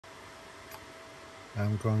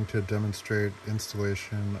I'm going to demonstrate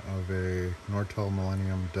installation of a Nortel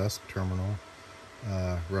Millennium Desk Terminal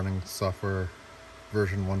running software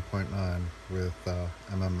version 1.9 with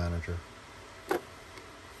Manager.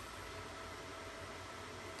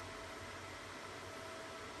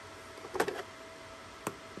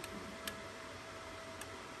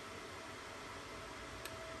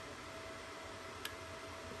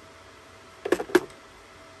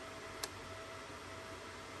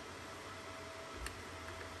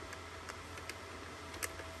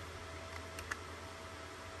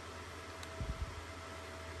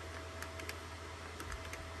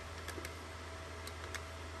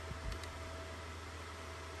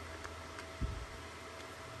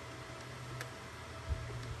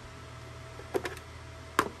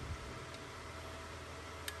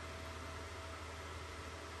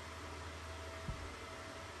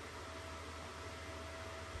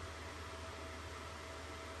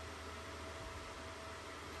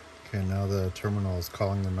 Okay, now the terminal is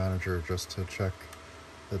calling the manager just to check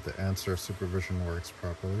that the answer supervision works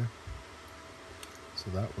properly. So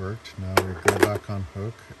that worked. Now we go back on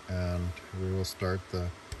hook and we will start the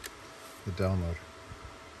download.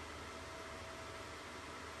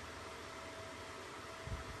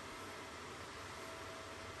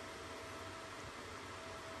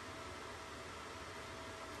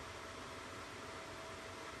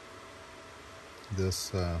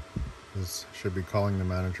 This should be calling the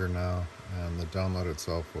manager now, and the download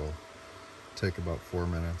itself will take about 4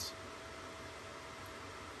 minutes.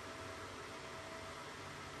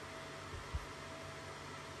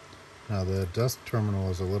 Now the desk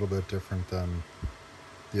terminal is a little bit different than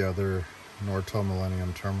the other Nortel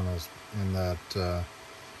Millennium terminals in that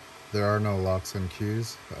there are no locks and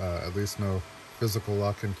keys, at least no physical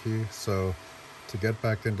lock and key. So to get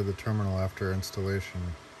back into the terminal after installation,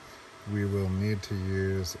 we will need to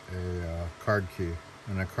use a card key.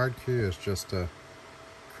 And a card key is just a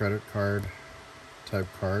credit card type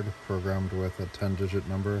card programmed with a 10-digit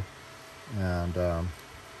number, and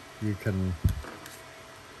you can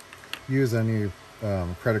use any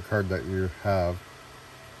credit card that you have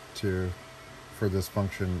for this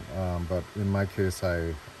function, but in my case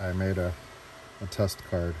I made a test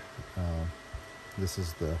card. This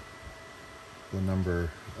is the number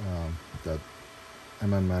that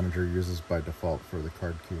Manager uses by default for the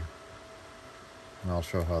card key, and I'll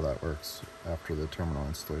show how that works after the terminal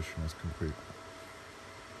installation is complete.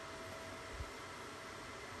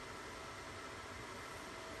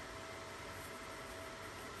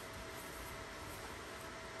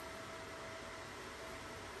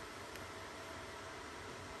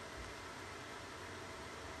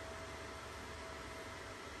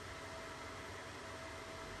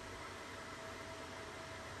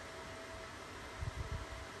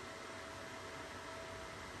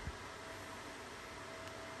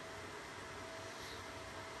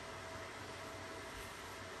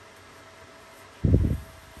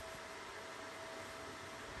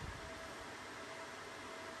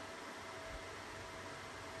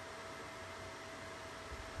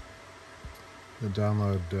 The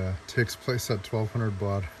download takes place at 1200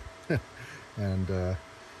 baud and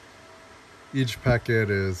each packet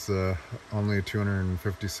is only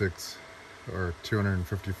 256 or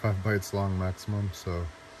 255 bytes long maximum, so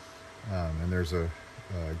and there's a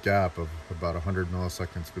gap of about 100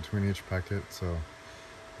 milliseconds between each packet, so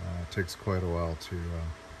it takes quite a while to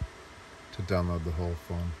download the whole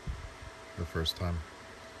phone the first time,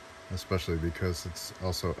 especially because it's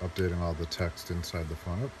also updating all the text inside the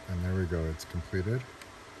phone. And there we go, it's completed.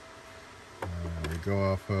 We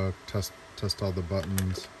go off hook, test all the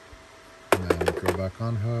buttons, and then go back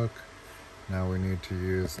on hook. Now we need to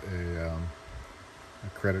use a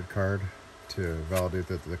credit card to validate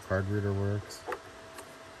that the card reader works.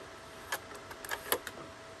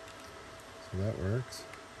 So that works.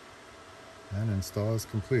 And install is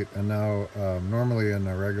complete. And now normally in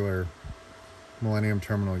a regular Millennium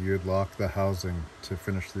terminal you'd lock the housing to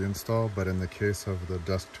finish the install, but in the case of the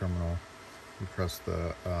desk terminal you press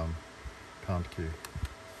the pound key.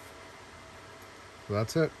 So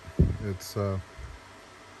that's it. It's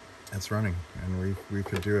running, and we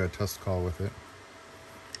could do a test call with it.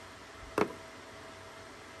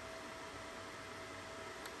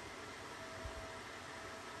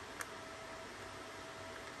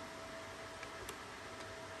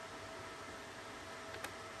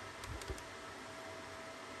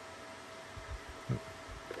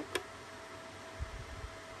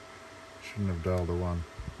 Shouldn't have dialed a 1.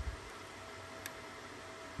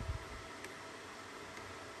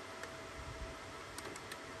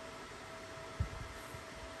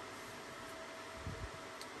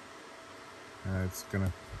 It's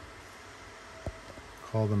gonna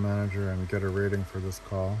call the manager and get a rating for this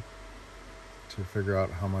call to figure out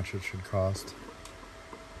how much it should cost.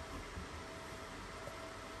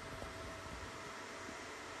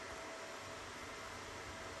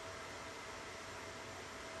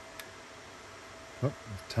 Oh,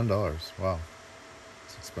 $10. Wow,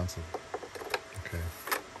 it's expensive. Okay.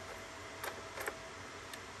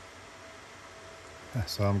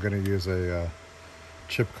 So I'm going to use a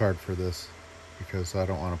chip card for this because I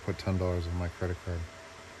don't want to put $10 on my credit card.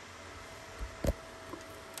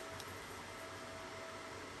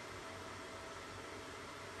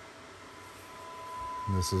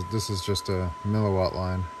 And this is just a milliwatt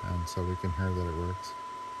line, and so we can hear that it works.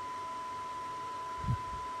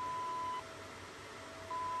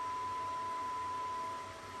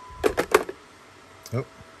 Oh,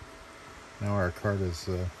 now our card is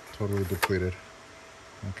totally depleted.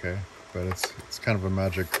 Okay, but it's kind of a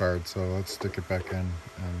magic card, so let's stick it back in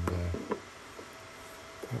and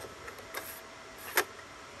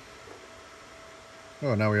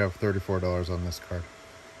oh, now we have $34 on this card.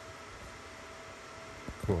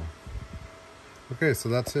 Cool. Okay, so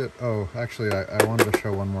that's it. Oh, actually, I wanted to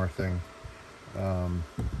show one more thing.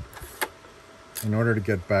 In order to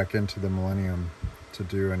get back into the Millennium to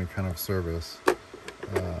do any kind of service,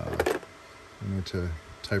 you need to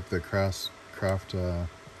type the craft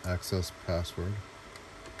access password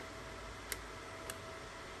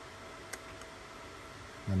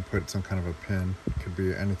and put some kind of a pin. It could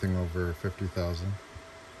be anything over 50,000.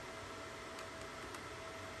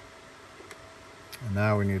 And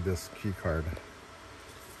now we need this key card,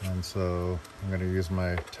 and so I'm going to use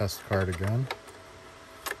my test card again.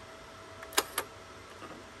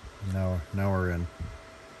 Now we're in.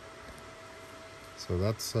 So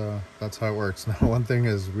that's how it works. Now, one thing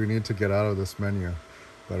is we need to get out of this menu,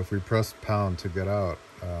 but if we press pound to get out,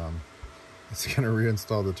 it's going to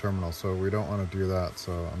reinstall the terminal. So we don't want to do that.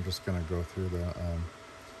 So I'm just going to go through the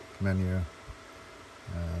menu,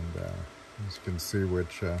 and as you can see,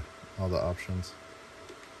 which all the options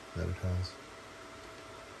that it has.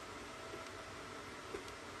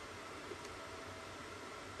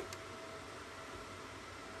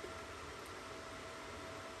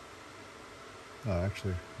 Oh,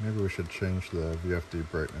 actually, maybe we should change the VFD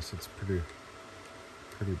brightness. It's pretty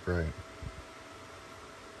bright.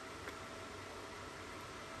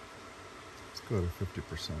 Let's go to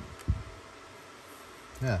 50%.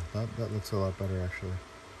 Yeah, that looks a lot better, actually.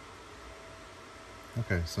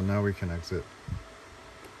 Okay, so now we can exit.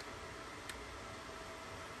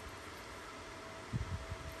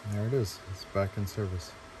 There it is. It's back in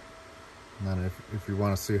service. And then if you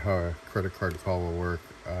want to see how a credit card call will work,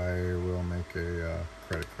 I will make a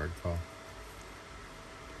credit card call.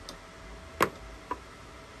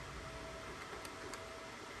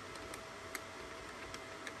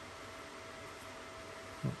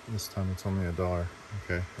 Oh, this time it's only $1.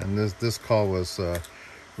 Okay, and this call was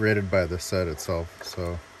rated by the set itself.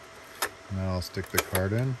 So now I'll stick the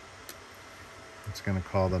card in. It's going to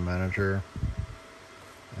call the manager.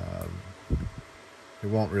 It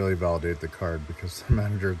won't really validate the card because the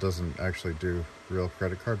manager doesn't actually do real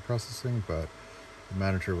credit card processing, but the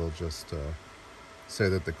manager will just say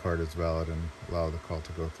that the card is valid and allow the call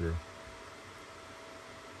to go through.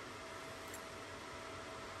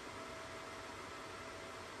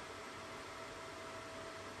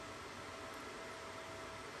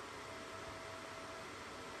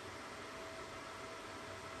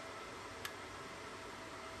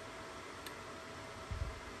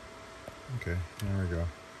 Okay, there we go.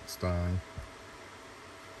 It's dialing.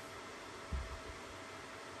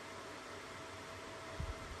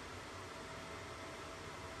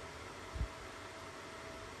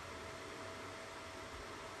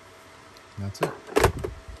 That's it.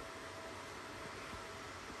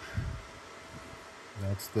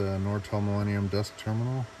 That's the Nortel Millennium Desk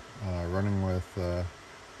Terminal running with the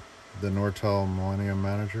Nortel Millennium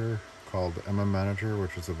Manager called MM Manager,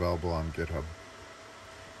 which is available on GitHub.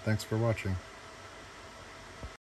 Thanks for watching.